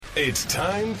It's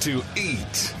time to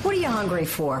eat. What are you hungry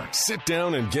for? Sit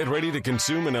down and get ready to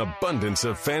consume an abundance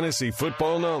of fantasy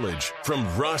football knowledge from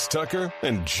Ross Tucker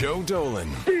and Joe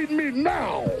Dolan. Feed me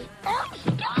now. I'm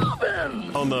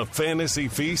starving. On the Fantasy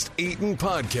Feast Eatin'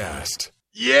 Podcast.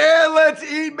 Yeah, let's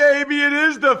eat, baby. It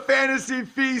is the Fantasy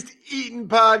Feast Eatin'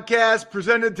 Podcast,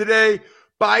 presented today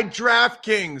by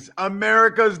DraftKings,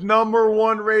 America's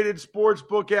 #1 rated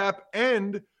sportsbook app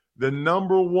and the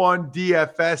 #1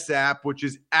 DFS app, which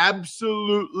is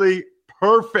absolutely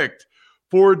perfect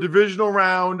for a divisional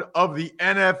round of the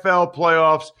NFL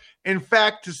playoffs. In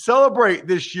fact, to celebrate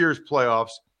this year's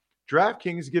playoffs,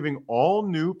 DraftKings is giving all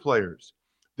new players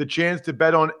the chance to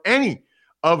bet on any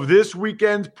of this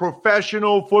weekend's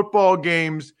professional football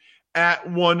games at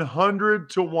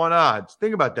 100-1 odds.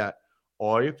 Think about that.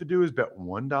 All you have to do is bet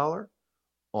 $1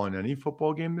 on any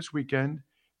football game this weekend,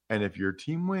 and if your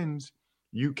team wins,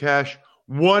 you cash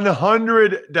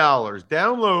 $100.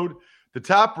 Download the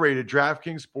top-rated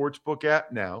DraftKings Sportsbook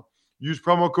app now. Use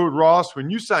promo code Ross when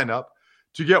you sign up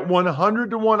to get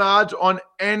 100-1 odds on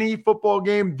any football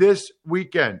game this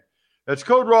weekend. That's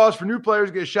code Ross for new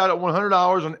players. Get a shot at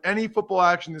 $100 on any football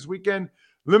action this weekend.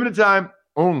 Limited time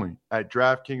only at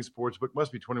DraftKings Sportsbook.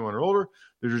 Must be 21 or older.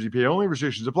 New Jersey PA only.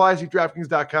 Restrictions apply. See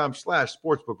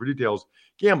DraftKings.com/sportsbook for details.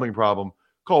 Gambling problem?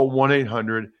 Call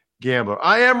 1-800-GAMBLER.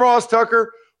 I am Ross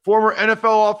Tucker, former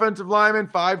NFL offensive lineman,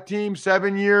 5 teams,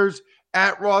 7 years,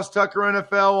 at Ross Tucker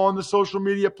NFL on the social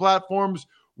media platforms.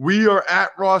 We are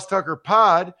at Ross Tucker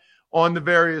Pod on the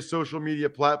various social media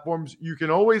platforms. You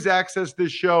can always access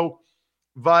this show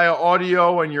via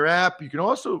audio on your app. You can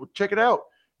also check it out,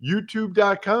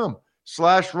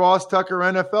 youtube.com/Ross Tucker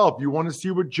NFL, if you want to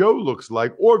see what Joe looks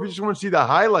like, or if you just want to see the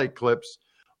highlight clips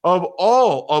of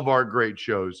all of our great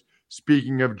shows.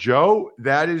 Speaking of Joe,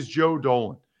 that is Joe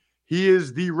Dolan. He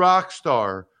is the rock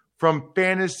star from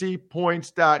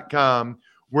fantasypoints.com,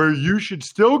 where you should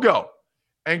still go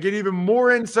and get even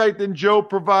more insight than Joe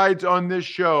provides on this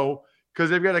show, because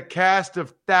they've got a cast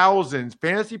of thousands.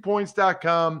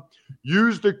 Fantasypoints.com.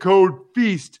 Use the code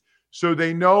FEAST so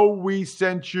they know we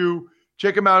sent you.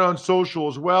 Check them out on social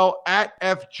as well, at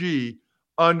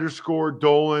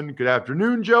FG_Dolan. Good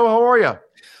afternoon, Joe. How are you?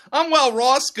 I'm well,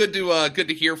 Ross. Good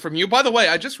to hear from you. By the way,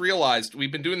 I just realized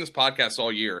we've been doing this podcast all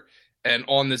year, and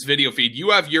on this video feed,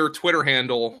 you have your Twitter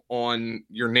handle on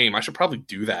your name. I should probably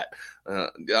do that.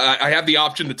 I have the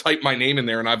option to type my name in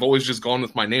there, and I've always just gone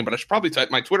with my name, but I should probably type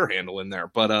my Twitter handle in there.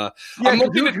 But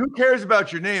who cares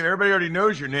about your name? Everybody already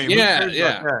knows your name.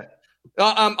 Yeah.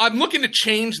 I'm looking to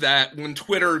change that when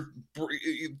Twitter's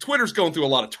going through a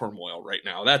lot of turmoil right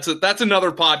now. That's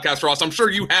another podcast, Ross. I'm sure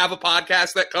you have a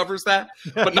podcast that covers that,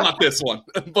 but not this one.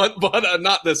 but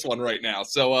not this one right now.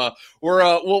 So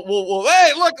we'll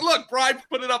hey, look, Brian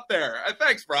put it up there.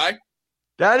 Thanks, Brian.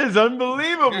 That is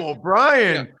unbelievable,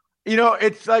 Brian. Yeah. You know,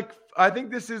 it's like, I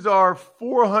think this is our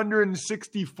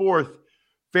 464th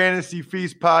Fantasy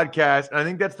Feast podcast, and I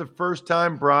think that's the first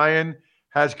time Brian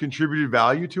has contributed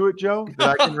value to it, Joe,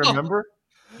 that I can remember.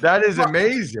 That is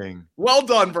amazing. Well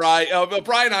done, Brian.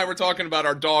 Brian and I were talking about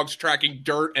our dogs tracking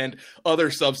dirt and other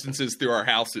substances through our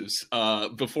houses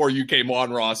before you came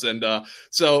on, Ross. And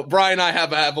so Brian and I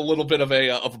have a little bit of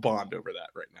a bond over that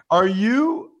right now. Are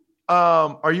you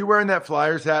wearing that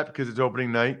Flyers hat because it's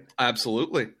opening night?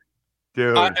 Absolutely.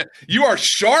 Dude. You are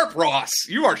sharp, Ross.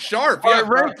 You are sharp. Yeah,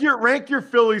 rank your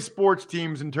Philly sports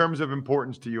teams in terms of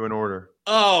importance to you in order.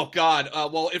 Oh God!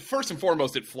 Well, first and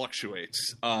foremost, it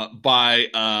fluctuates by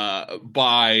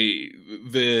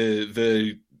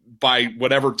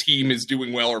whatever team is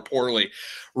doing well or poorly.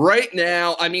 Right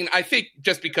now, I mean, I think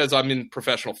just because I'm in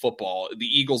professional football, the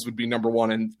Eagles would be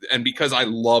 #1, and because I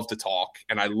love to talk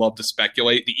and I love to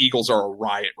speculate, the Eagles are a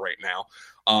riot right now.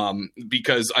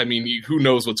 Because I mean, who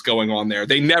knows what's going on there?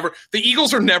 The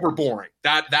Eagles are never boring.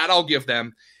 That I'll give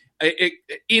them.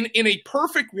 In a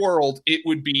perfect world, it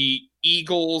would be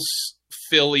Eagles,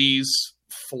 Phillies,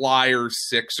 Flyers,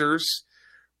 Sixers.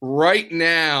 Right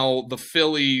now, the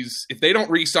Phillies, if they don't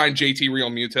re-sign JT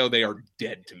Realmuto, they are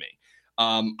dead to me.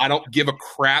 I don't give a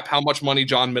crap how much money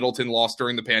John Middleton lost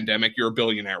during the pandemic. You're a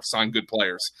billionaire. Sign good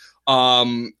players.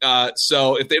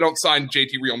 So if they don't sign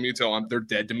JT Realmuto, they're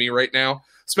dead to me right now,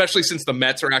 especially since the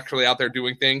Mets are actually out there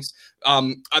doing things.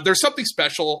 There's something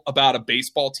special about a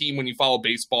baseball team when you follow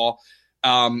baseball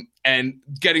and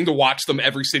getting to watch them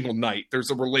every single night. There's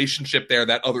a relationship there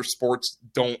that other sports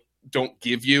don't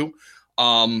give you.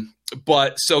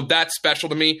 But so that's special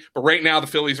to me. But right now the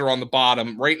Phillies are on the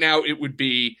bottom. Right now it would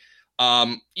be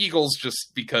Eagles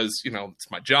just because,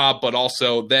 it's my job, but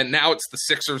also then now it's the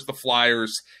Sixers, the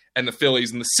Flyers, and the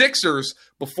Phillies. And the Sixers,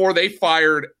 before they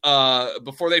fired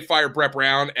Brett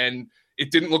Brown, and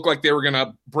It didn't look like they were going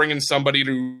to bring in somebody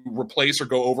to replace or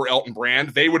go over Elton Brand.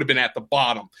 They would have been at the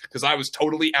bottom because I was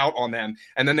totally out on them.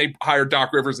 And then they hired Doc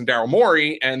Rivers and Daryl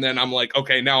Morey, and then I'm like,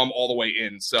 okay, now I'm all the way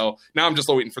in. So now I'm just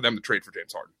waiting for them to trade for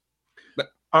James Harden.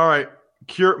 All right.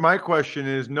 My question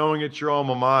is, knowing it's your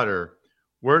alma mater,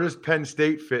 where does Penn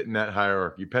State fit in that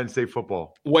hierarchy? Penn State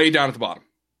football? Way down at the bottom.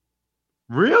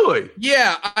 Really?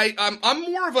 Yeah, I'm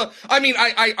more of a. I mean,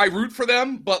 I root for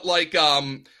them, but like,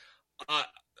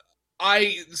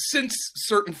 since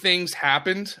certain things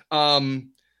happened, I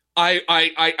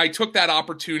took that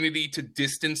opportunity to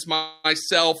distance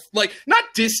myself, like not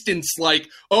distance, like,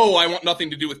 oh, I want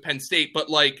nothing to do with Penn State, but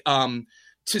like,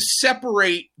 to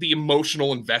separate the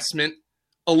emotional investment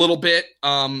a little bit.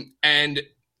 And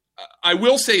I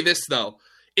will say this though,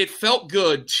 it felt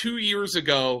good 2 years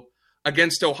ago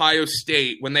against Ohio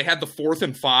State when they had the 4th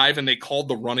and 5 and they called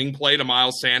the running play to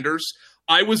Miles Sanders.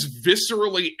 I was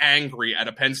viscerally angry at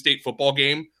a Penn State football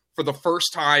game for the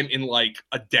first time in like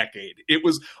a decade.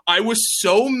 I was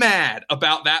so mad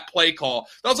about that play call.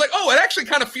 I was like, oh, it actually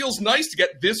kind of feels nice to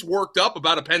get this worked up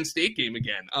about a Penn State game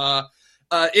again. I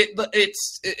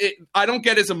don't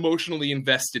get as emotionally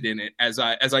invested in it as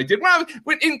I did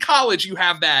when in college. You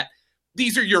have that.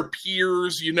 These are your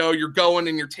peers, you know, you're going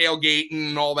and you're tailgating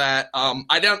and all that.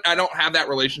 I don't have that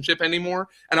relationship anymore.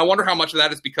 And I wonder how much of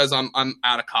that is because I'm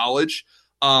out of college.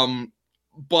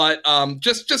 But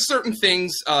just certain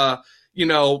things, you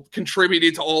know,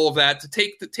 contributed to all of that to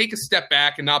take a step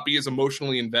back and not be as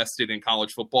emotionally invested in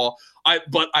college football.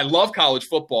 But I love college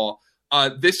football.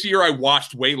 This year I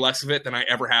watched way less of it than I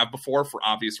ever have before for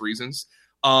obvious reasons.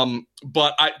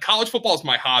 But college football is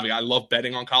my hobby. I love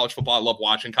betting on college football. I love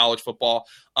watching college football.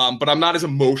 But I'm not as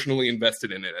emotionally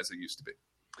invested in it as I used to be.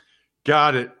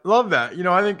 Got it. Love that. You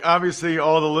know, I think obviously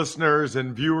all the listeners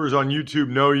and viewers on YouTube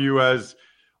know you as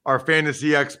our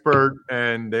fantasy expert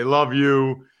and they love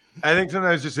you. I think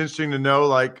sometimes it's just interesting to know,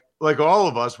 like all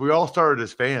of us, we all started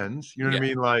as fans. You know what I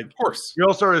mean? Like, of course, we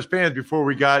all started as fans before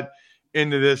we got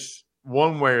into this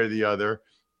one way or the other.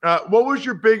 What was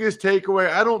your biggest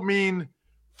takeaway? I don't mean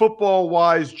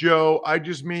football-wise, Joe. I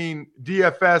just mean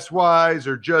DFS-wise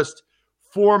or just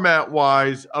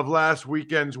format-wise of last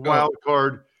weekend's wild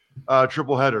card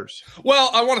triple headers. Well,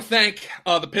 I want to thank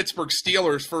the Pittsburgh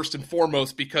Steelers first and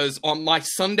foremost because on my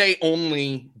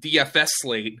Sunday-only DFS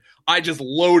slate, I just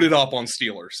loaded up on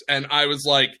Steelers. And I was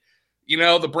like, you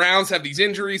know, the Browns have these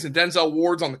injuries and Denzel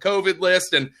Ward's on the COVID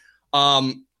list, and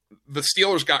the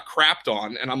Steelers got crapped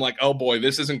on. And I'm like, oh, boy,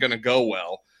 this isn't going to go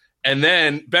well. And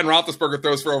then Ben Roethlisberger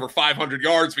throws for over 500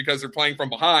 yards because they're playing from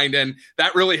behind. And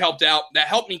that really helped out. That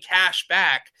helped me cash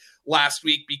back last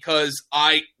week because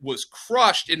I was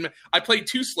crushed. I played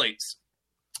 2 slates.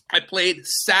 I played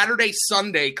Saturday,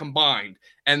 Sunday combined,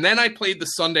 and then I played the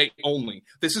Sunday only.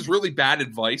 This is really bad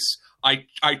advice. I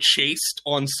chased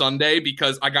on Sunday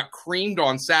because I got creamed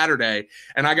on Saturday,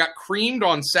 and I got creamed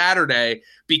on Saturday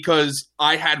because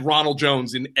I had Ronald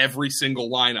Jones in every single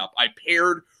lineup. I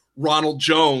paired Ronald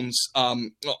Jones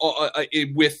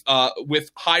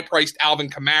with high-priced Alvin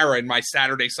Kamara in my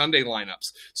Saturday, Sunday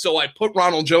lineups. So I put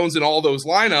Ronald Jones in all those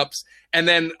lineups, and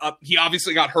then he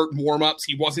obviously got hurt in warm-ups.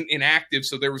 He wasn't inactive,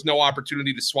 so there was no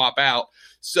opportunity to swap out.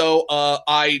 So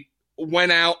I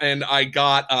went out and I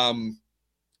got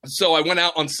so I went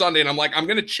out on Sunday, and I'm like, I'm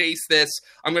going to chase this.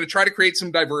 I'm going to try to create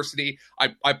some diversity.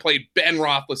 I played Ben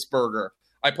Roethlisberger.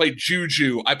 I played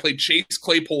Juju, I played Chase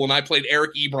Claypool, and I played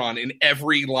Eric Ebron in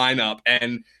every lineup.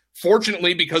 And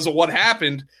fortunately, because of what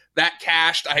happened, that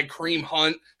cashed. I had Kareem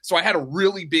Hunt. So I had a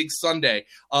really big Sunday.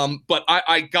 But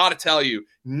I got to tell you,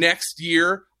 next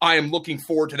year, I am looking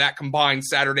forward to that combined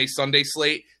Saturday, Sunday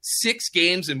slate. 6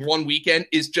 games in one weekend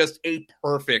is just a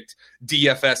perfect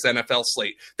DFS NFL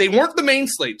slate. They weren't the main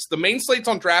slates. The main slates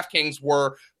on DraftKings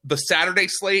were the Saturday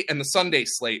slate and the Sunday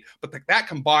slate, but that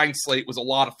combined slate was a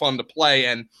lot of fun to play,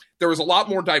 and there was a lot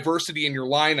more diversity in your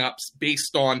lineups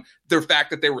based on the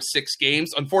fact that there were 6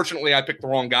 games. Unfortunately, I picked the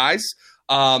wrong guys.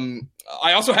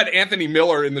 I also had Anthony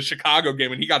Miller in the Chicago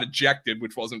game, and he got ejected,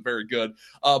 which wasn't very good.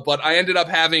 But I ended up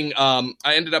having a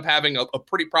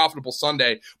pretty profitable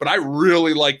Sunday. But I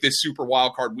really like this super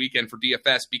wild card weekend for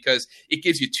DFS because it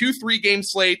gives you 2 3-game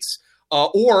slates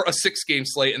or a 6-game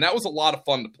slate, and that was a lot of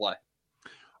fun to play.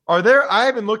 I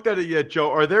haven't looked at it yet,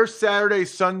 Joe. Are there Saturday,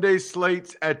 Sunday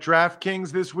slates at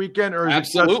DraftKings this weekend, or is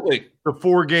Absolutely. It just the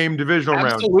 4-game divisional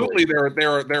round? Absolutely,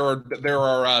 there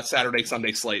are Saturday,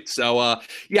 Sunday slates. So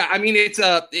yeah, I mean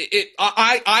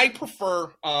I prefer.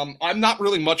 I'm not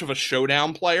really much of a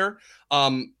showdown player.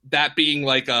 That being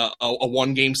like a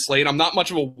 1-game slate. I'm not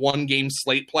much of a 1-game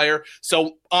slate player.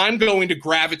 So I'm going to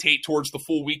gravitate towards the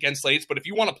full weekend slates. But if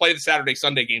you want to play the Saturday,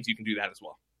 Sunday games, you can do that as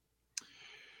well.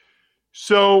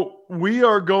 So we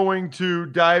are going to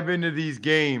dive into these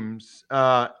games.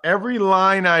 Every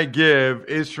line I give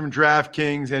is from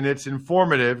DraftKings, and it's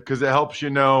informative because it helps you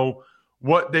know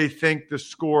what they think the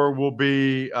score will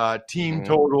be, team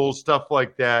totals, stuff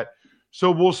like that.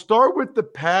 So we'll start with the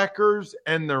Packers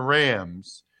and the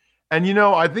Rams. And,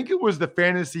 I think it was the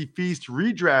Fantasy Feast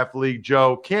Redraft League,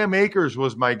 Joe. Cam Akers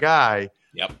was my guy.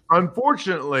 Yep.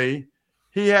 Unfortunately,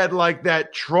 he had like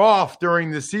that trough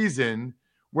during the season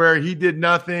where he did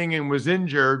nothing and was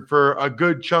injured for a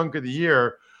good chunk of the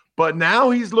year. But now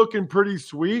he's looking pretty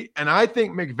sweet. And I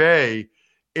think McVay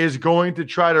is going to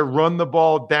try to run the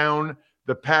ball down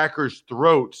the Packers'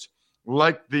 throats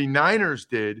like the Niners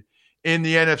did in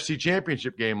the NFC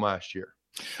Championship game last year.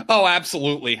 Oh,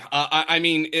 absolutely. I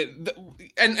mean,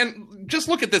 and just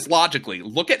look at this logically.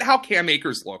 Look at how Cam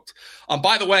Akers looked.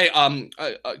 By the way,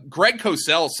 Greg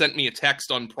Cosell sent me a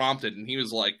text unprompted, and he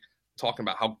was like talking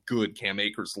about how good Cam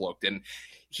Akers looked, and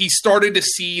he started to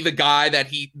see the guy that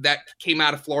came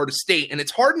out of Florida State, and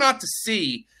it's hard not to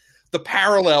see the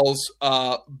parallels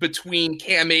between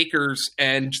Cam Akers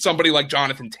and somebody like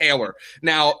Jonathan Taylor.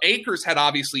 Now, Akers had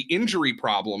obviously injury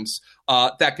problems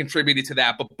that contributed to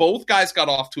that, but both guys got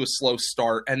off to a slow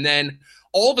start. And then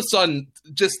all of a sudden,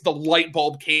 just the light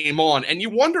bulb came on. And you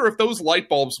wonder if those light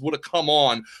bulbs would have come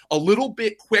on a little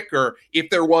bit quicker if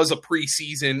there was a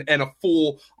preseason and a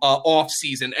full off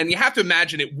season. And you have to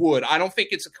imagine it would. I don't think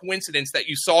it's a coincidence that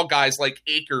you saw guys like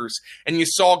Akers and you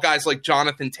saw guys like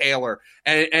Jonathan Taylor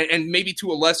and maybe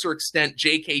to a lesser extent,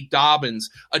 J.K. Dobbins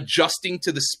adjusting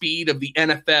to the speed of the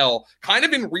NFL kind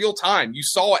of in real time. You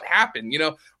saw it happen.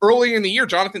 Early in the year,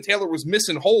 Jonathan Taylor was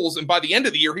missing holes, and by the end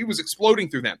of the year, he was exploding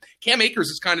through them. Cam Akers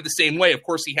is kind of the same way. Of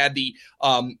course, he had the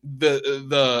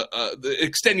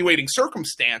extenuating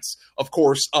circumstance, of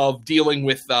course, of dealing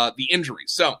with the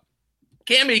injuries. So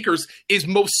Cam Akers is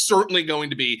most certainly going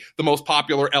to be the most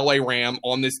popular LA Ram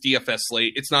on this DFS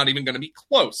slate. It's not even going to be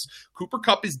close. Cooper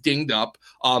Kupp is dinged up.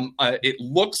 It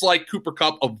looks like Cooper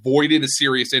Kupp avoided a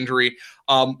serious injury.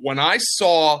 When I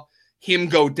saw him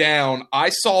go down, I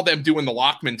saw them doing the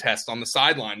Lockman test on the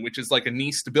sideline, which is like a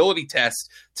knee stability test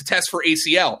to test for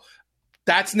ACL.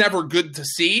 That's never good to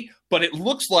see, but it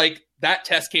looks like that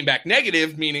test came back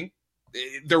negative, meaning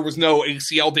there was no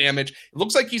ACL damage. It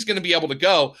looks like he's going to be able to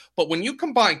go. But when you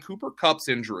combine Cooper Kupp's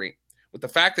injury with the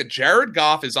fact that Jared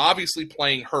Goff is obviously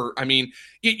playing hurt, I mean,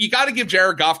 you got to give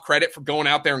Jared Goff credit for going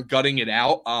out there and gutting it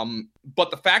out.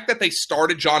 But the fact that they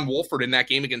started John Wolford in that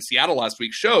game against Seattle last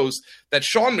week shows that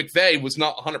Sean McVay was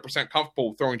not 100% comfortable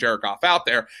with throwing Jared Goff out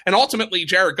there. And ultimately,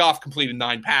 Jared Goff completed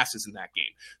 9 passes in that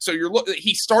game. So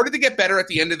he started to get better at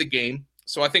the end of the game.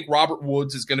 So I think Robert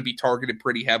Woods is going to be targeted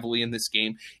pretty heavily in this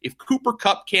game. If Cooper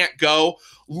Kupp can't go,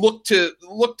 look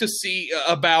to see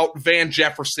about Van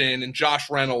Jefferson and Josh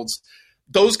Reynolds.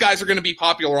 Those guys are going to be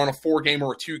popular on a 4-game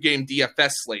or a 2-game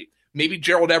DFS slate. Maybe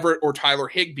Gerald Everett or Tyler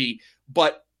Higbee,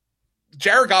 but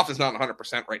Jared Goff is not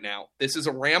 100% right now. This is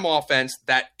a Ram offense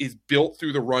that is built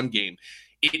through the run game.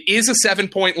 It is a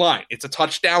 7-point line. It's a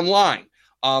touchdown line.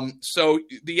 So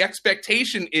the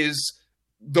expectation is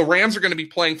the Rams are going to be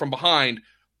playing from behind.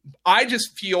 I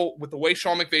just feel with the way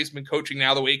Sean McVay's been coaching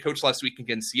now, the way he coached last week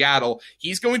against Seattle,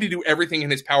 he's going to do everything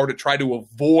in his power to try to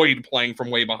avoid playing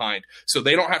from way behind. So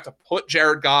they don't have to put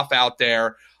Jared Goff out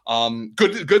there.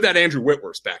 Good that Andrew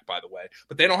Whitworth's back, by the way.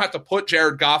 But they don't have to put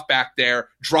Jared Goff back there,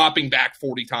 dropping back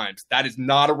 40 times. That is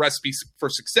not a recipe for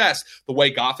success, the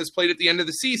way Goff has played at the end of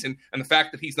the season and the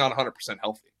fact that he's not 100%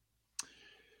 healthy.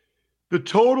 The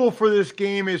total for this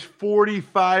game is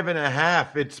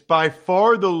 45.5. It's by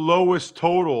far the lowest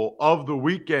total of the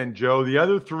weekend, Joe. The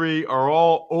other 3 are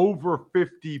all over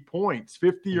 50 points,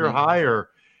 50 or higher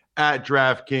at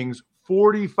DraftKings,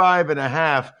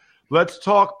 45.5. Let's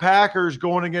talk Packers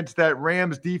going against that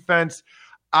Rams defense.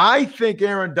 I think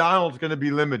Aaron Donald's going to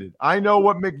be limited. I know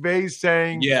what McVay's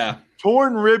saying. Yeah.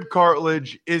 Torn rib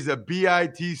cartilage is a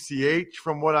BITCH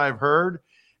from what I've heard.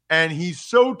 And he's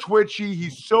so twitchy,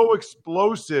 he's so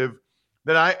explosive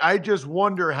that I just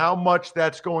wonder how much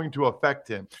that's going to affect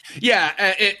him. Yeah,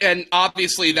 and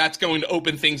obviously that's going to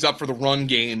open things up for the run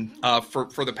game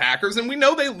for the Packers. And we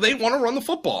know they want to run the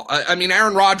football. I mean,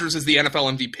 Aaron Rodgers is the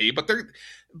NFL MVP,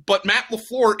 but Matt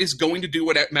LaFleur is going to do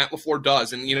what Matt LaFleur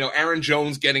does. And, Aaron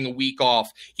Jones getting a week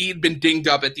off. He had been dinged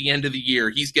up at the end of the year.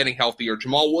 He's getting healthier.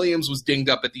 Jamal Williams was dinged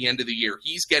up at the end of the year.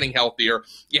 He's getting healthier.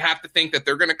 You have to think that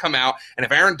they're going to come out, and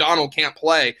if Aaron Donald can't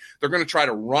play, they're going to try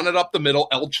to run it up the middle.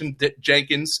 Elgin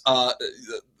Jenkins,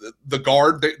 the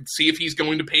guard, see if he's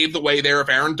going to pave the way there if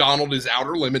Aaron Donald is out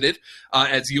or limited,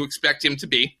 as you expect him to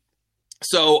be.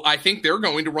 So I think they're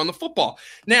going to run the football.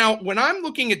 Now, when I'm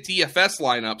looking at DFS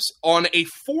lineups on a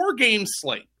 4-game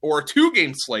slate or a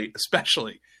 2-game slate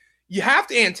especially, you have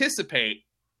to anticipate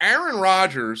Aaron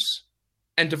Rodgers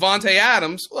and Davante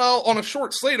Adams. Well, on a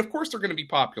short slate, of course they're going to be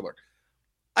popular.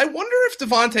 I wonder if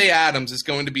Davante Adams is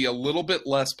going to be a little bit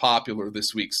less popular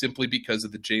this week simply because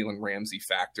of the Jalen Ramsey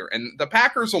factor. And the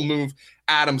Packers will move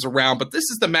Adams around, but this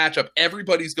is the matchup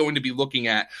everybody's going to be looking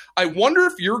at. I wonder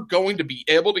if you're going to be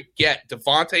able to get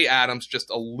Davante Adams just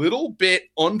a little bit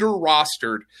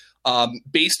under-rostered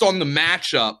based on the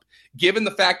matchup, given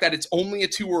the fact that it's only a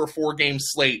 2 or a 4-game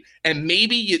slate, and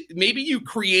maybe you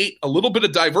create a little bit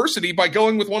of diversity by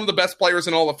going with one of the best players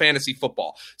in all of fantasy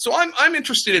football. So I'm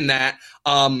interested in that.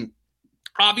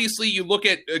 Obviously, you look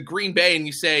at Green Bay and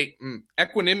you say,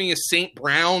 Equanimeous St.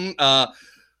 Brown.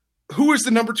 Who is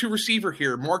the number 2 receiver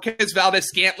here? Marquez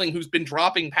Valdes-Scantling, who's been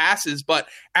dropping passes, but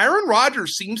Aaron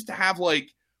Rodgers seems to have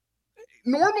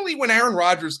normally when Aaron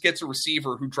Rodgers gets a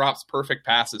receiver who drops perfect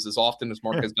passes as often as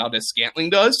Marquez Valdes-Scantling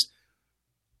does,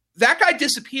 that guy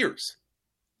disappears.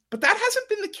 But that hasn't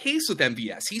been the case with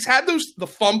MVS. He's had the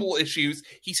fumble issues.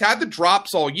 He's had the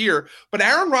drops all year. But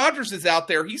Aaron Rodgers is out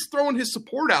there. He's throwing his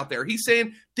support out there. He's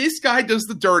saying, this guy does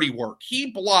the dirty work.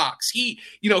 He blocks.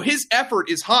 His effort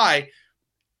is high.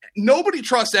 Nobody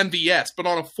trusts MVS, but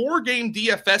on a 4-game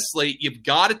DFS slate, you've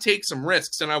got to take some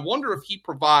risks. And I wonder if he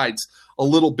provides a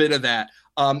little bit of that.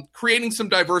 Creating some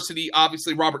diversity.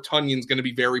 Obviously, Robert Tonyan's going to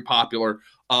be very popular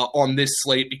on this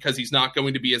slate because he's not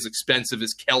going to be as expensive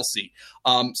as Kelsey.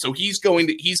 So he's going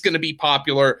to be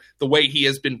popular the way he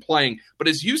has been playing. But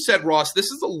as you said, Ross, this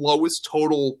is the lowest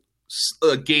total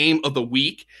game of the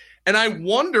week. And I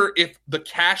wonder if the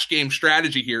cash game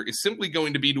strategy here is simply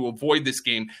going to be to avoid this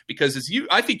game because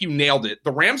I think you nailed it.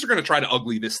 The Rams are going to try to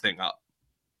ugly this thing up.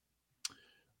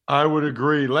 I would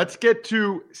agree. Let's get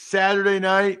to Saturday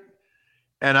night,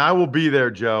 and I will be there,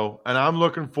 Joe, and I'm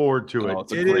looking forward to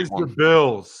it. It is the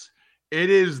Bills. It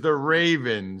is the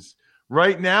Ravens.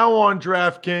 Right now on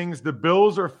DraftKings, the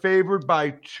Bills are favored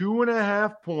by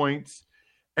 2.5 points,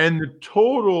 and the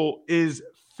total is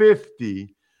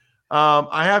 50.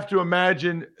 I have to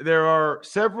imagine there are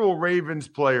several Ravens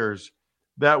players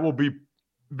that will be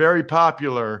very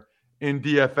popular in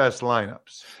DFS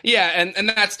lineups. Yeah, and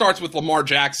that starts with Lamar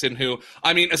Jackson, who,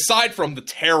 aside from the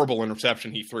terrible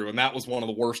interception he threw, and that was one of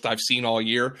the worst I've seen all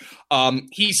year,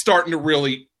 he's starting to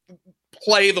really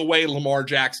play the way Lamar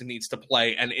Jackson needs to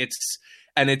play, and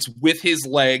it's with his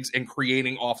legs and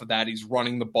creating off of that. He's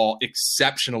running the ball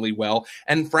exceptionally well.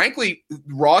 And frankly,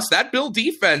 Ross, that Bill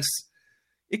defense,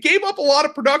 it gave up a lot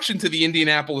of production to the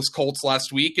Indianapolis Colts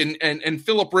last week, and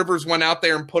Phillip Rivers went out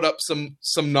there and put up some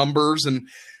numbers, and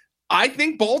I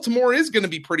think Baltimore is going to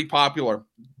be pretty popular.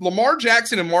 Lamar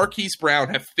Jackson and Marquise Brown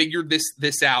have figured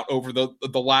this out over the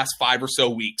last 5 or so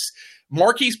weeks.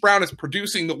 Marquise Brown is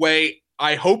producing the way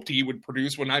I hoped he would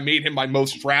produce when I made him my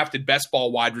most drafted best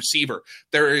ball wide receiver.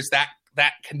 There is that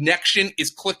connection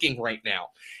is clicking right now.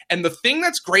 And the thing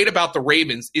that's great about the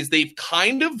Ravens is they've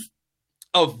kind of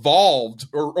evolved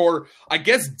or I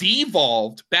guess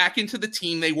devolved back into the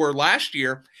team they were last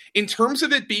year in terms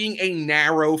of it being a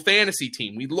narrow fantasy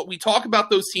team. We talk about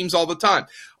those teams all the time.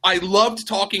 I loved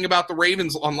talking about the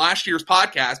Ravens on last year's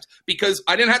podcast because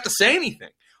I didn't have to say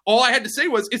anything. All I had to say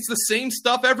was it's the same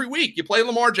stuff every week. You play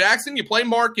Lamar Jackson, you play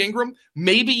Mark Ingram,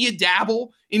 maybe you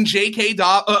dabble in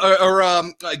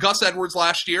Gus Edwards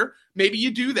last year. Maybe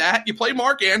you do that. You play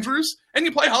Mark Andrews and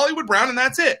you play Hollywood Brown, and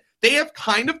that's it. They have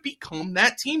kind of become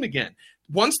that team again.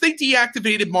 Once they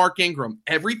deactivated Mark Ingram,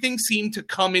 everything seemed to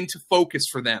come into focus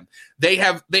for them. They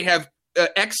have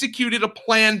executed a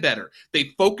plan better.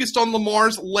 They focused on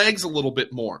Lamar's legs a little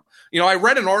bit more. I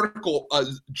read an article,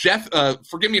 Jeff,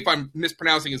 forgive me if I'm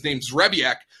mispronouncing his name,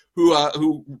 Zrebiak,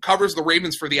 who covers the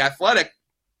Ravens for The Athletic,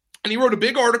 and he wrote a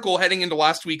big article heading into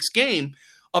last week's game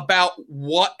about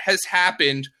what has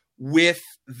happened with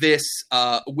this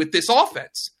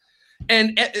offense.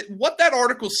 And what that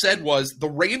article said was the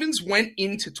Ravens went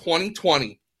into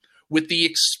 2020 with the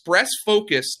express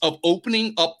focus of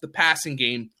opening up the passing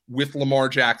game with Lamar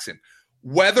Jackson.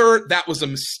 Whether that was a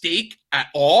mistake at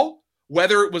all,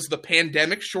 whether it was the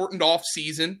pandemic shortened off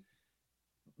season,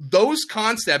 those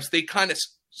concepts they kind of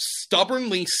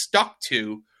stubbornly stuck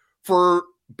to for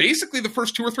basically the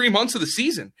first 2 or 3 months of the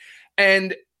season.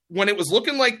 And when it was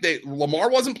looking like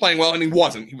Lamar wasn't playing well, and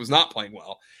he was not playing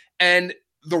well, and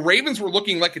the Ravens were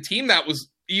looking like a team that was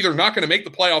either not going to make the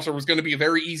playoffs or was going to be a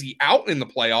very easy out in the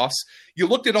playoffs. You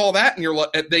looked at all that and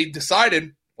they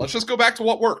decided, Let's just go back to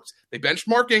what worked. They benched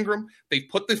Mark Ingram. They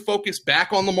put the focus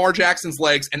back on Lamar Jackson's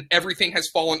legs, and everything has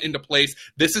fallen into place.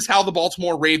 This is how the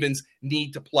Baltimore Ravens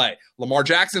need to play. Lamar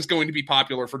Jackson is going to be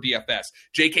popular for DFS.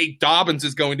 J.K. Dobbins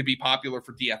is going to be popular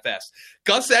for DFS.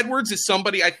 Gus Edwards is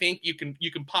somebody I think you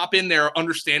can pop in there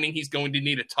understanding he's going to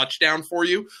need a touchdown for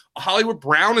you. Hollywood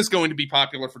Brown is going to be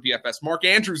popular for DFS. Mark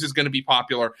Andrews is going to be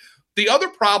popular. The other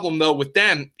problem, though, with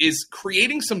them is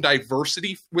creating some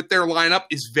diversity with their lineup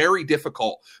is very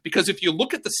difficult because if you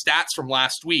look at the stats from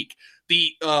last week,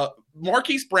 the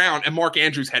Marquise Brown and Mark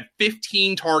Andrews had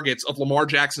 15 targets of Lamar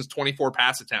Jackson's 24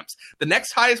 pass attempts. The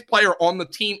next highest player on the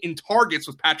team in targets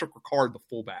was Patrick Ricard, the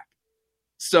fullback.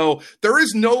 So there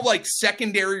is no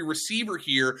secondary receiver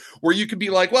here where you could be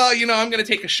like, well, I'm going to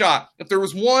take a shot. If there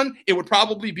was one, it would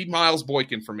probably be Miles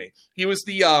Boykin for me. He was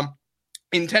the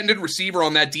intended receiver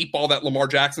on that deep ball that Lamar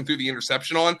Jackson threw the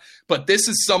interception on, but this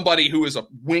is somebody who is a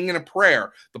wing and a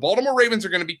prayer. The Baltimore Ravens are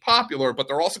going to be popular, but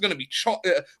they're also going to be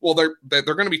they're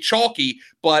going to be chalky,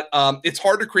 but it's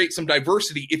hard to create some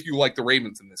diversity if you like the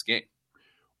Ravens in this game.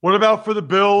 What about for the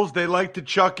Bills? They like to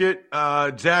chuck it.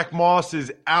 Zach Moss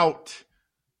is out,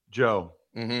 Joe.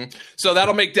 Mm-hmm. So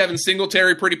that'll make Devin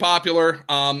Singletary pretty popular,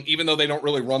 even though they don't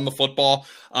really run the football.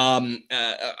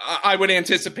 I would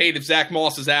anticipate if Zach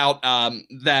Moss is out,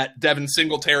 that Devin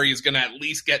Singletary is going to at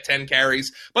least get 10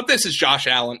 carries. But this is Josh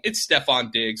Allen. It's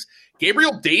Stephon Diggs.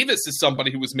 Gabriel Davis is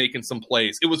somebody who was making some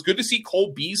plays. It was good to see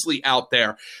Cole Beasley out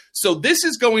there. So this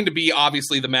is going to be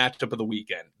obviously the matchup of the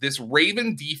weekend. This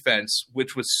Raven defense,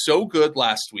 which was so good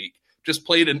last week, just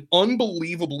played an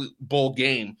unbelievable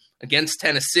game against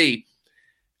Tennessee.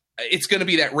 It's going to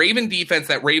be that Raven defense,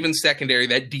 that Raven secondary,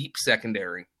 that deep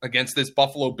secondary against this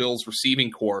Buffalo Bills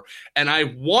receiving core. And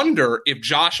I wonder if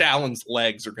Josh Allen's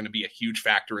legs are going to be a huge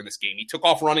factor in this game. He took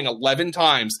off running 11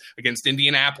 times against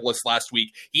Indianapolis last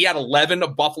week. He had 11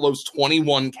 of Buffalo's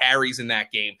 21 carries in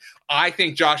that game. I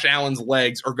think Josh Allen's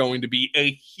legs are going to be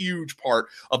a huge part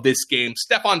of this game.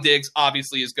 Stephon Diggs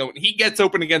obviously is going. He gets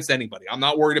open against anybody. I'm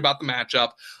not worried about the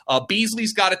matchup.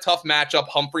 Beasley's got a tough matchup.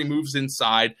 Humphrey moves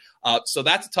inside. So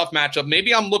that's a tough matchup.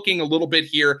 Maybe I'm looking a little bit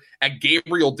here at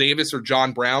Gabriel Davis or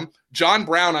John Brown. John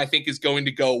Brown, I think, is going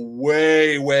to go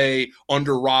way, way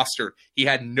under rostered. He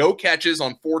had no catches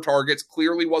on 4 targets,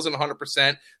 clearly wasn't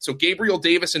 100%. So Gabriel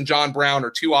Davis and John Brown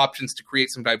are 2 options to create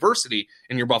some diversity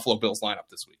in your Buffalo Bills lineup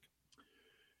this week.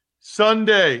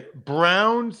 Sunday,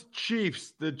 Browns,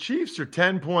 Chiefs. The Chiefs are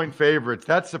 10-point favorites.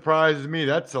 That surprises me.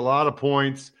 That's a lot of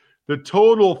points. The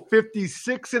total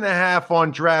 56.5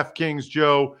 on DraftKings,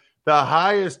 Joe. The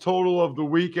highest total of the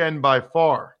weekend by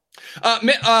far.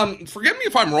 Forgive me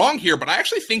if I'm wrong here, but I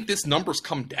actually think this number's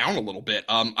come down a little bit.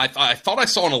 I thought I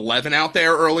saw an 11 out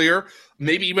there earlier,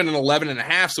 maybe even an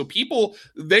 11.5. So people,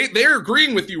 they're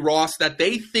agreeing with you, Ross, that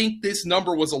they think this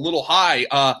number was a little high.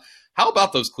 How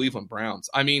about those Cleveland Browns?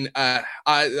 I mean,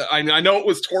 I know it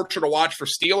was torture to watch for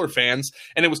Steeler fans,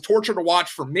 and it was torture to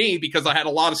watch for me because I had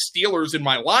a lot of Steelers in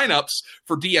my lineups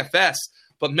for DFS.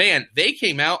 But man, they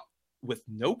came out with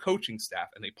no coaching staff,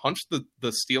 and they punched the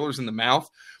Steelers in the mouth.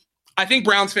 I think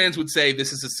Browns fans would say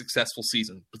this is a successful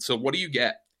season. But so what do you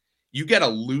get? You get a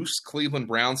loose Cleveland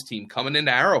Browns team coming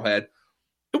into Arrowhead.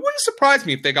 It wouldn't surprise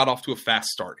me if they got off to a fast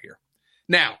start here.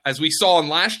 Now, as we saw in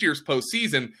last year's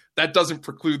postseason, that doesn't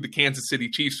preclude the Kansas City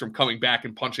Chiefs from coming back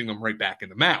and punching them right back in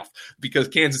the mouth because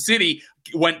Kansas City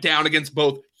went down against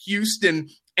both Houston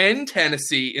and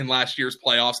Tennessee in last year's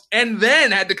playoffs and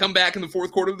then had to come back in the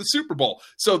fourth quarter of the Super Bowl.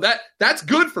 So that's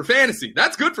good for fantasy.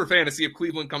 That's good for fantasy if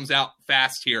Cleveland comes out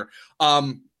fast here.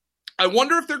 I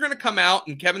wonder if they're going to come out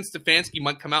and Kevin Stefanski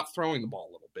might come out throwing the ball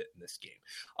a little bit in this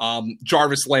game.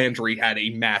 Jarvis Landry had a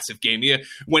massive game. Yeah,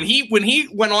 when he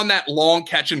went on that long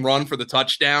catch and run for the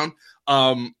touchdown,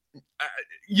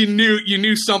 you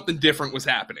knew something different was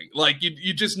happening. Like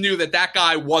you just knew that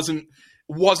guy wasn't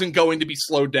going to be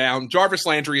slowed down. Jarvis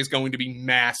Landry is going to be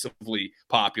massively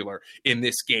popular in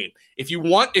this game. If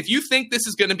you think this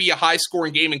is going to be a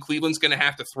high-scoring game and Cleveland's going to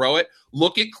have to throw it,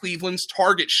 look at Cleveland's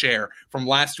target share from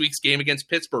last week's game against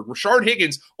Pittsburgh. Rashard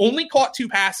Higgins only caught 2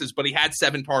 passes, but he had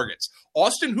 7 targets.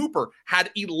 Austin Hooper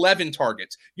had 11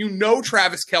 targets. You know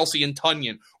Travis Kelce and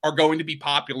Tunyon are going to be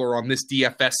popular on this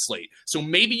DFS slate. So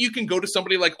maybe you can go to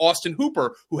somebody like Austin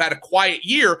Hooper, who had a quiet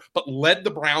year, but led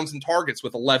the Browns in targets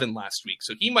with 11 last week.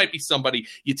 So he might be somebody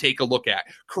you take a look at.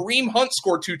 Kareem Hunt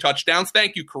scored 2 touchdowns.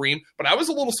 Thank you, Kareem. But I was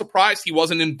a little surprised he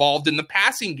wasn't involved in the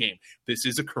passing game. This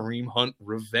is a Kareem Hunt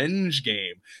revenge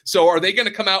game. So are they going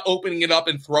to come out opening it up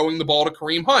and throwing the ball to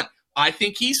Kareem Hunt? I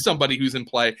think he's somebody who's in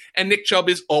play, and Nick Chubb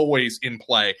is always in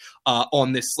play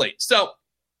on this slate. So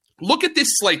look at this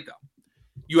slate, though.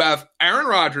 You have Aaron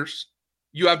Rodgers,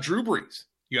 you have Drew Brees,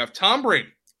 you have Tom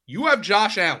Brady, You have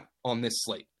Josh Allen on this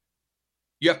slate.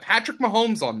 You have Patrick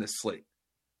Mahomes on this slate.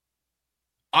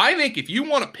 I think if you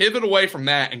want to pivot away from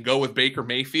that and go with Baker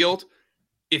Mayfield,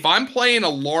 if I'm playing a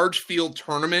large field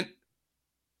tournament,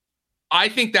 I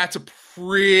think that's a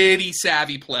pretty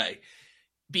savvy play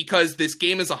because this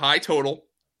game is a high total.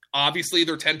 Obviously,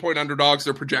 they're 10-point underdogs.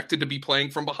 They're projected to be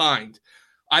playing from behind.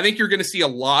 I think you're going to see a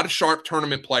lot of sharp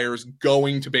tournament players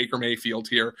going to Baker Mayfield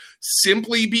here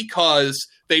simply because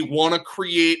they want to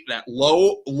create that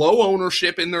low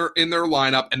ownership in their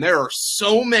lineup. And there are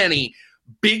so many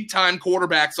big-time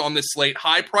quarterbacks on this slate,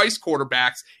 high-priced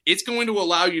quarterbacks. It's going to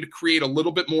allow you to create a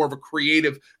little bit more of a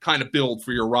creative kind of build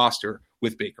for your roster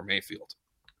with Baker Mayfield.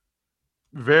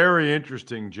 Very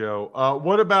interesting, Joe.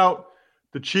 What about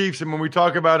the Chiefs? And when we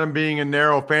talk about them being a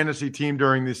narrow fantasy team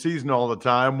during the season all the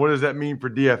time, what does that mean for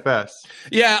DFS?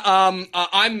 Yeah,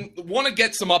 I want to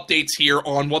get some updates here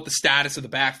on what the status of the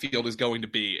backfield is going to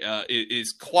be.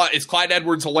 Is Clyde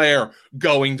Edwards-Helaire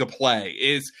going to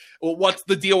play? What's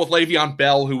the deal with Le'Veon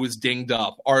Bell, who was dinged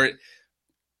up?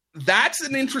 That's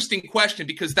an interesting question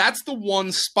because that's the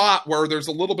one spot where there's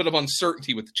a little bit of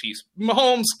uncertainty with the Chiefs.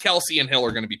 Mahomes, Kelsey, and Hill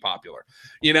are going to be popular.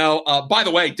 By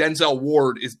the way, Denzel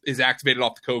Ward is activated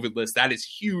off the COVID list. That is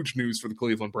huge news for the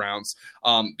Cleveland Browns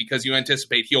because you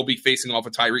anticipate he'll be facing off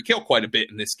with Tyreek Hill quite a bit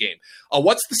in this game.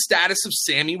 What's the status of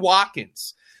Sammy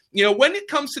Watkins? When it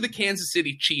comes to the Kansas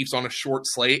City Chiefs on a short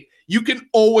slate, you can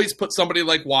always put somebody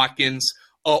like Watkins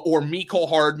or Mecole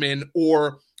Hardman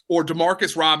or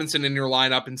Demarcus Robinson in your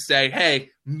lineup and say, hey,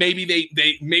 maybe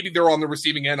they're on the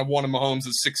receiving end of one of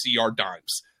Mahomes' 60-yard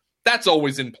dimes. That's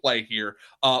always in play here.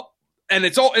 And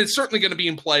it's certainly going to be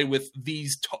in play with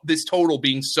this total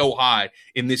being so high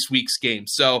in this week's game.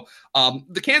 So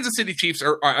the Kansas City Chiefs,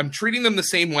 I'm treating them the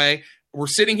same way. We're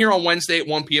sitting here on Wednesday at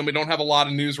 1 p.m. We don't have a lot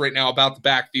of news right now about the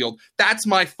backfield. That's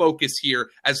my focus here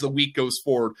as the week goes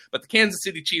forward. But the Kansas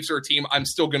City Chiefs are a team I'm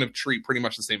still going to treat pretty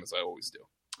much the same as I always do.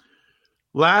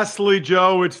 Lastly,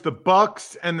 Joe, it's the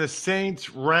Bucs and the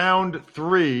Saints round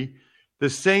 3. The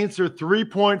Saints are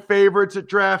 3-point favorites at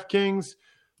DraftKings.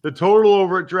 The total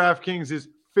over at DraftKings is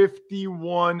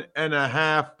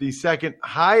 51.5, the second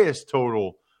highest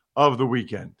total of the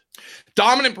weekend.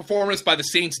 Dominant performance by the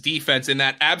Saints defense in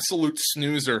that absolute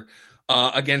snoozer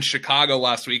against Chicago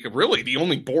last week. Really, the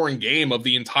only boring game of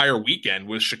the entire weekend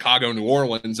was Chicago-New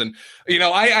Orleans. And,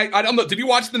 I don't know. Did you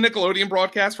watch the Nickelodeon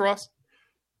broadcast, Ross?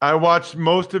 I watched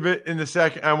most of it in the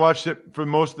second. I watched it for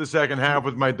most of the second half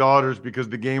with my daughters because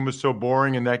the game was so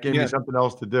boring, and that gave me something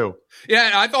else to do.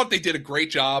 Yeah, I thought they did a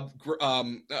great job.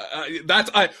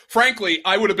 Frankly,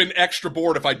 I would have been extra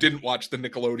bored if I didn't watch the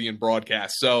Nickelodeon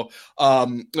broadcast. So,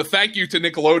 thank you to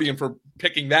Nickelodeon for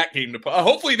picking that game to play.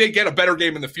 Hopefully, they get a better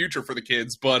game in the future for the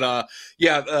kids. But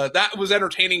that was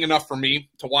entertaining enough for me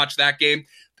to watch that game.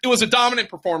 It was a dominant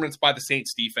performance by the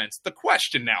Saints defense. The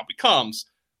question now becomes,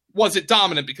 was it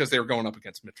dominant because they were going up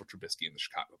against Mitchell Trubisky and the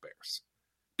Chicago Bears?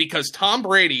 Because Tom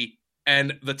Brady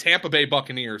and the Tampa Bay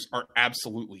Buccaneers are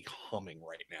absolutely humming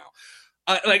right now.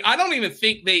 I don't even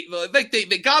think they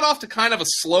got off to kind of a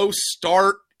slow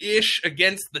start-ish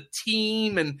against the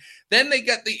team, and then they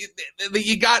got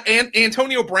you got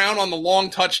Antonio Brown on the long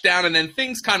touchdown, and then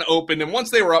things kind of opened. And once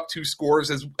they were up 2 scores,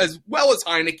 as well as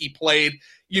Heineke played,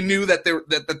 you knew that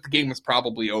the game was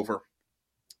probably over.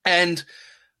 And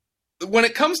when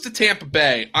it comes to Tampa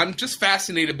Bay, I'm just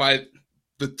fascinated by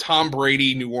the Tom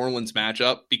Brady New Orleans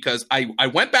matchup because I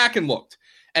went back and looked.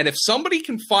 And if somebody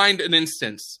can find an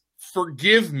instance,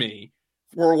 forgive me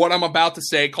for what I'm about to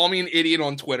say. Call me an idiot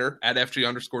on Twitter at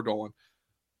FG_Dolan.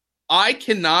 I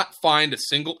cannot find a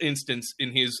single instance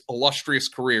in his illustrious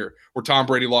career where Tom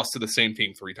Brady lost to the same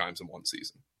team 3 times in one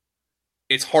season.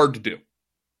 It's hard to do.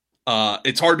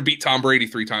 It's hard to beat Tom Brady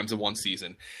 3 times in one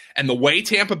season. And the way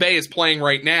Tampa Bay is playing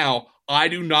right now, I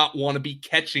do not want to be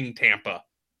catching Tampa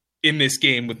in this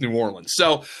game with New Orleans.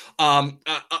 So I'm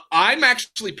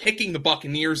actually picking the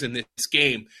Buccaneers in this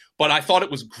game, but I thought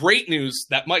it was great news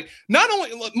that Mike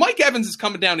Evans is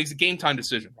coming down. He's a game time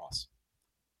decision, Ross.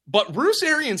 But Bruce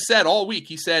Arians said all week,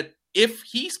 he said, if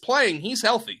he's playing, he's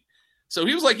healthy. So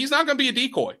he was like, he's not going to be a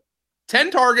decoy.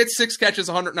 10 targets, 6 catches,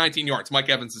 119 yards. Mike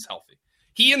Evans is healthy.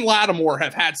 He and Lattimore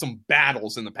have had some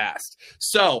battles in the past.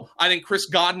 So I think Chris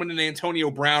Godwin and Antonio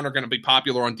Brown are going to be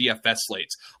popular on DFS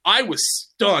slates. I was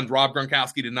stunned Rob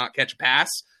Gronkowski did not catch a pass.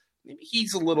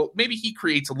 Maybe he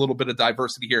creates a little bit of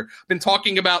diversity here. Been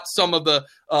talking about some of the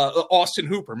Austin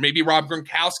Hooper. Maybe Rob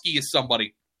Gronkowski is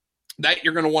somebody that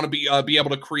you're going to want to be able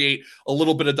to create a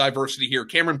little bit of diversity here.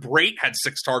 Cameron Brate had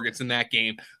 6 targets in that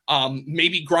game.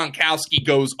 Maybe Gronkowski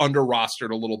goes under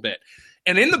rostered a little bit.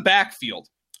 And in the backfield,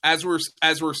 as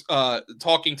we're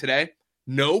talking today,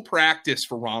 no practice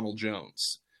for Ronald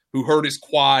Jones, who hurt his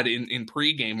quad in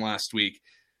pregame last week.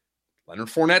 Leonard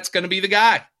Fournette's going to be the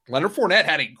guy. Leonard Fournette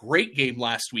had a great game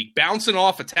last week, bouncing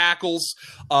off of tackles.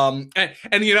 And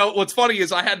you know, what's funny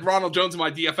is I had Ronald Jones in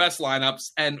my DFS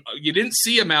lineups, and you didn't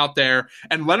see him out there.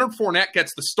 And Leonard Fournette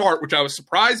gets the start, which I was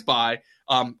surprised by.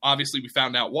 Obviously, we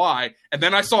found out why. And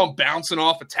then I saw him bouncing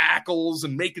off of tackles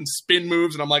and making spin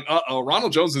moves. And I'm like,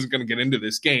 Ronald Jones isn't going to get into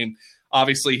this game.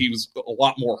 Obviously, he was a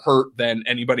lot more hurt than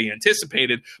anybody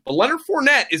anticipated. But Leonard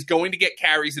Fournette is going to get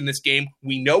carries in this game.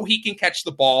 We know he can catch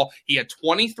the ball. He had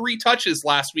 23 touches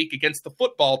last week against the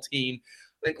football team.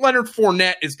 I think Leonard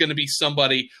Fournette is going to be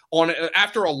somebody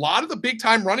after a lot of the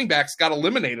big-time running backs got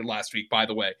eliminated last week, by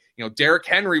the way. You know, Derrick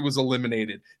Henry was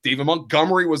eliminated. David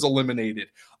Montgomery was eliminated.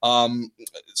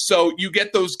 So you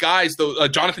get those guys,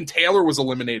 Jonathan Taylor was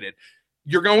eliminated.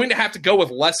 You're going to have to go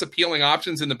with less appealing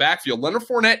options in the backfield. Leonard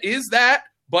Fournette is that,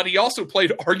 but he also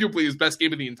played arguably his best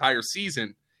game of the entire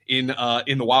season in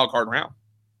the wild card round.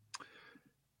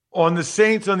 On the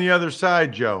Saints on the other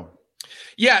side, Joe.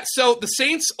 Yeah, so the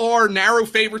Saints are narrow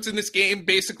favorites in this game.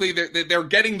 Basically, they're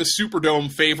getting the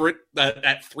Superdome favorite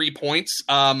at 3 points.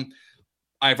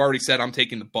 I've already said I'm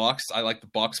taking the Bucs. I like the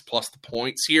Bucs plus the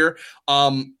points here.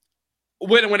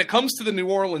 When it comes to the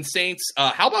New Orleans Saints,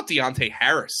 how about Deontay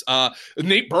Harris?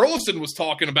 Nate Burleson was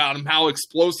talking about him, how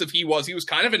explosive he was. He was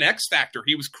kind of an X factor.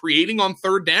 He was creating on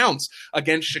third downs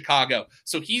against Chicago.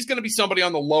 So he's going to be somebody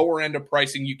on the lower end of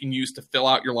pricing you can use to fill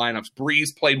out your lineups.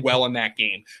 Breeze played well in that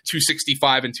game,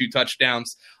 265 and 2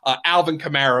 touchdowns. Alvin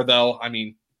Kamara, though, I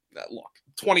mean, look.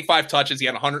 25 touches. He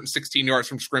had 116 yards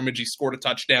from scrimmage. He scored a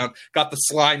touchdown, got the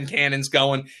slime cannons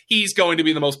going. He's going to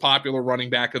be the most popular running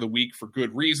back of the week for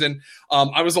good reason.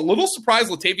 I was a little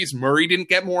surprised Latavius Murray didn't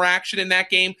get more action in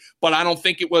that game, but I don't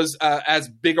think it was as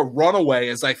big a runaway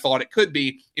as I thought it could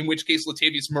be, in which case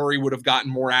Latavius Murray would have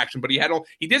gotten more action. But he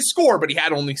did score, but he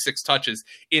had only 6 touches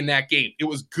in that game. It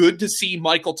was good to see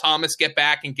Michael Thomas get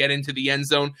back and get into the end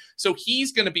zone. So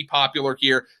he's going to be popular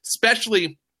here,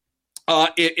 especially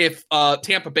if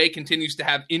Tampa Bay continues to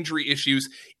have injury issues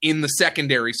in the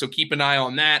secondary. So keep an eye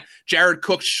on that. Jared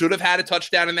Cook should have had a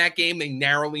touchdown in that game. They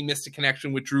narrowly missed a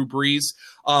connection with Drew Brees.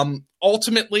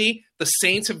 Ultimately, the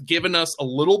Saints have given us a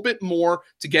little bit more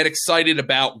to get excited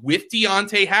about with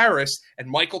Deontay Harris and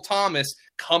Michael Thomas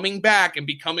coming back and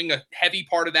becoming a heavy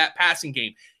part of that passing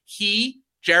game.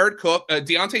 Jared Cook,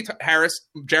 Deontay Harris,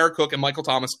 Jared Cook, and Michael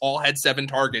Thomas all had 7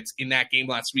 targets in that game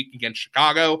last week against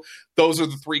Chicago. Those are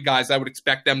the 3 guys I would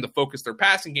expect them to focus their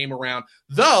passing game around.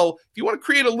 Though, if you want to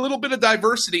create a little bit of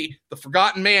diversity, the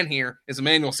forgotten man here is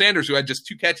Emmanuel Sanders, who had just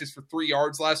 2 catches for 3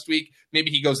 yards last week. Maybe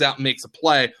he goes out and makes a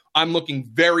play. I'm looking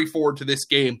very forward to this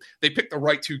game. They picked the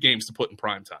right 2 games to put in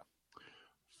primetime.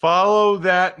 Follow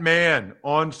that man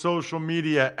on social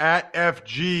media at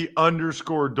FG_Dolan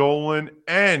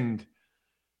and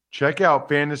check out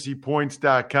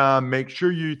fantasypoints.com. Make sure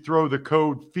you throw the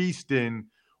code FEAST in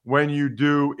when you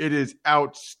do. It is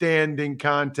outstanding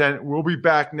content. We'll be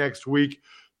back next week.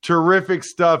 Terrific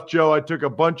stuff, Joe. I took a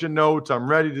bunch of notes. I'm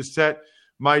ready to set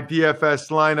my DFS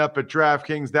lineup at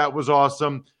DraftKings. That was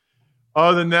awesome.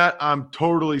 Other than that, I'm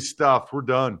totally stuffed. We're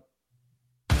done.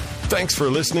 Thanks for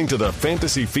listening to the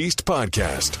Fantasy Feast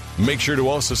podcast. Make sure to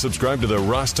also subscribe to the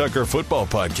Ross Tucker Football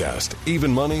Podcast,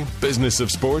 Even Money, Business of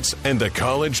Sports, and the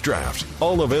College Draft.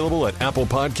 All available at Apple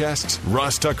Podcasts,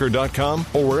 rosstucker.com,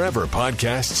 or wherever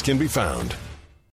podcasts can be found.